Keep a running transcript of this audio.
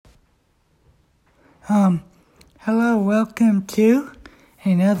Um, Hello, welcome to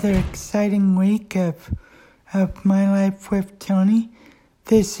another exciting week of My Life with Tony.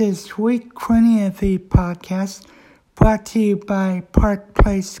 This is week 20 of the podcast, brought to you by Park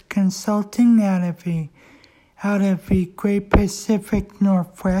Place Consulting out of the Great Pacific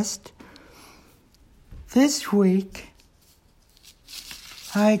Northwest. This week,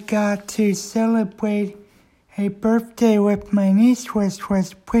 I got to celebrate a birthday with my niece, which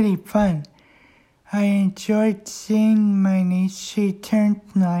was pretty fun. I enjoyed seeing my niece. She turned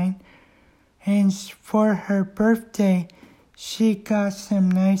 9, and for her birthday, she got some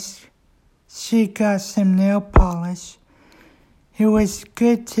nail polish. It was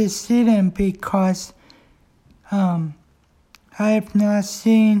good to see them because I have not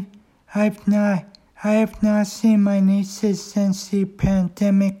seen my nieces since the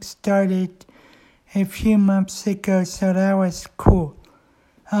pandemic started a few months ago, so that was cool.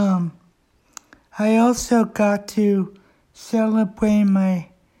 I also got to celebrate my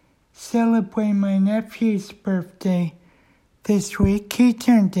nephew's birthday this week. He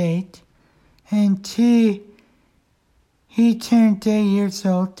turned 8, and he turned 8 years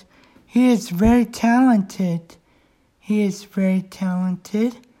old. He is very talented.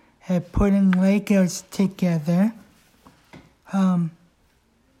 At putting Legos together.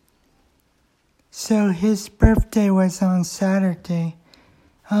 So his birthday was on Saturday.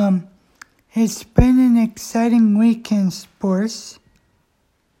 It's been an exciting week in sports.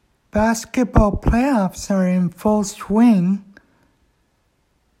 Basketball playoffs are in full swing.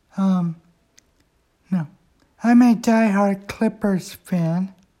 I'm a diehard Clippers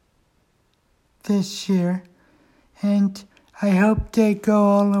fan this year, and I hope they go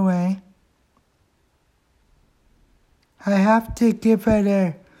all the way. I have to give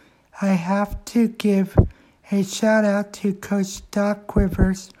a shout out to Coach Doc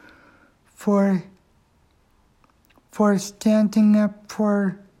Rivers for standing up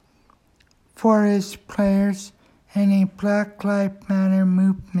for his players and a Black Lives Matter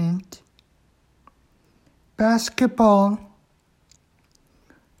movement. Basketball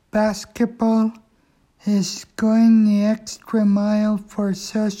is going the extra mile for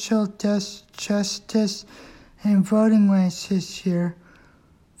social justice and voting rights this year.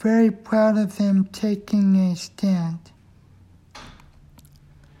 Very proud of them taking a stand.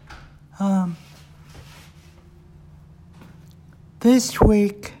 This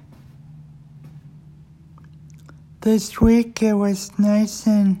week it was nice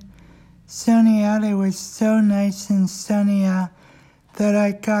and sunny out. It was so nice and sunny out that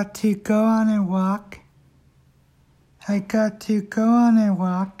I got to go on a walk.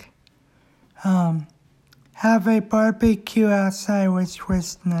 Have a barbecue outside, which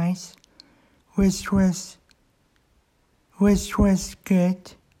was nice, which was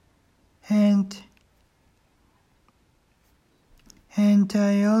good. And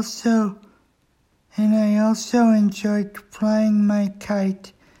I also enjoyed flying my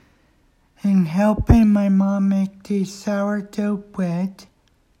kite and helping my mom make the sourdough bread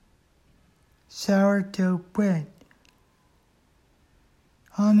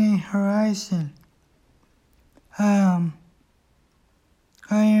on a horizon. I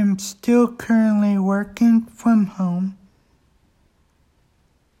am still currently working from home.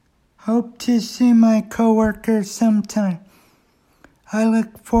 Hope to see my coworkers sometime. I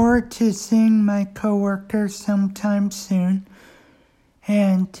look forward to seeing my coworkers sometime soon,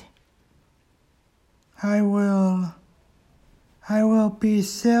 and I will be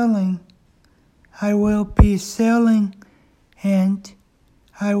sailing, and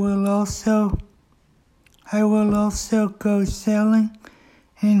I will also go sailing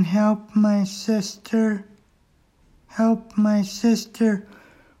and help my sister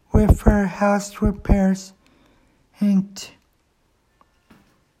with her house repairs and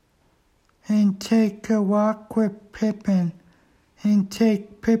take a walk with Pippin and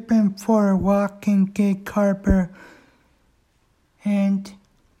take Pippin for a walk in Gig Harbor. And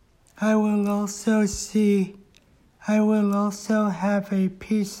I will also have a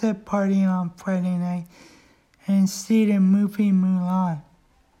pizza party on Friday night and see the movie Mulan.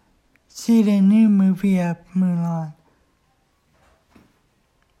 See the new movie of Mulan.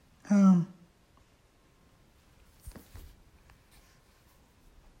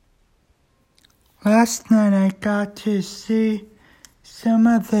 Last night I got to see some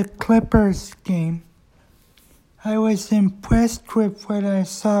of the Clippers game. I was impressed with what I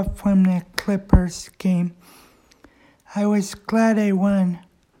saw from the Clippers game. I was glad they won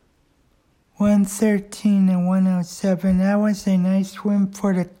 113 and 107. That was a nice win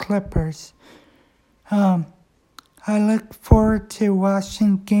for the Clippers. I look forward to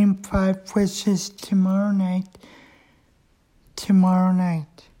watching Game 5, which is tomorrow night.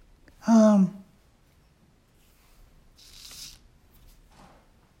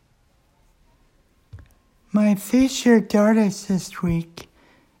 My featured artist this week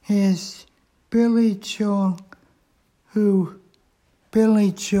is Billy Joel.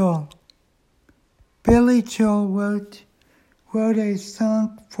 Billy Joel wrote a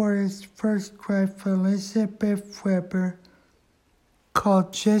song for his first wife, Elizabeth Weber,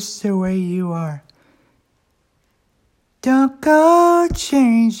 called Just the Way You Are. Don't go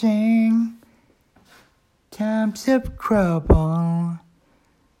changing times of trouble.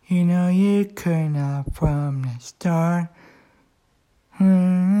 You know you could not from the start.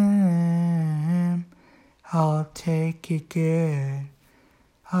 I'll take it good.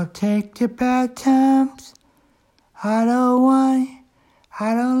 I'll take the bad times. I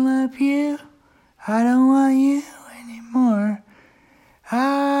don't love you. I don't want you anymore.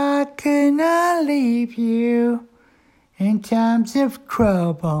 I could not leave you in times of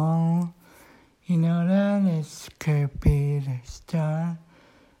trouble. You know that this could be the start.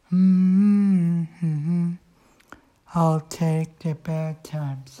 I'll take the bad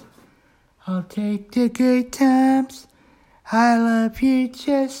times. I'll take the good times. I love you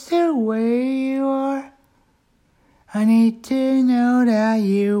just the way you are. I need to know that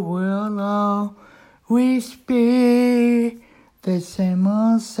you will always be the same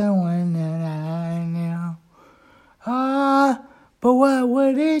old someone that I know. But what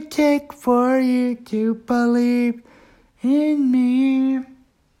would it take for you to believe in me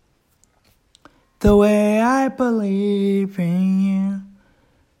the way I believe in you?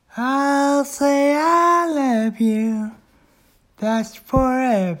 I'll say I love you. That's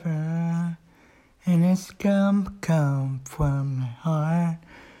forever. And it's come from the heart.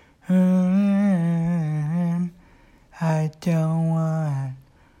 I don't want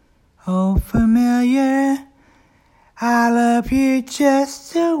old familiar. I love you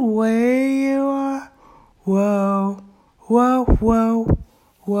just the way you are. Whoa, whoa, whoa,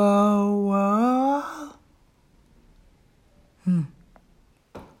 whoa, whoa.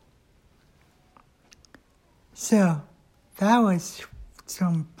 So, that was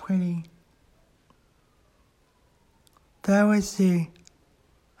the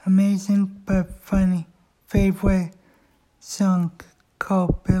amazing but funny favorite song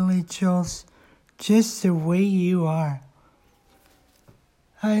called Billy Joel's Just the Way You Are.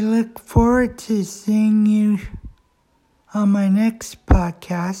 I look forward to seeing you on my next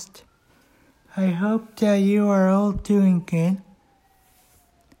podcast. I hope that you are all doing good.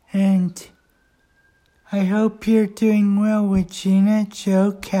 And I hope you're doing well with Gina,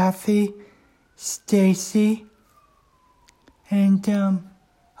 Joe, Kathy, Stacy. And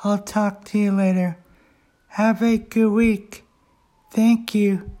I'll talk to you later. Have a good week. Thank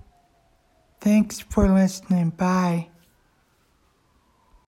you. Thanks for listening. Bye.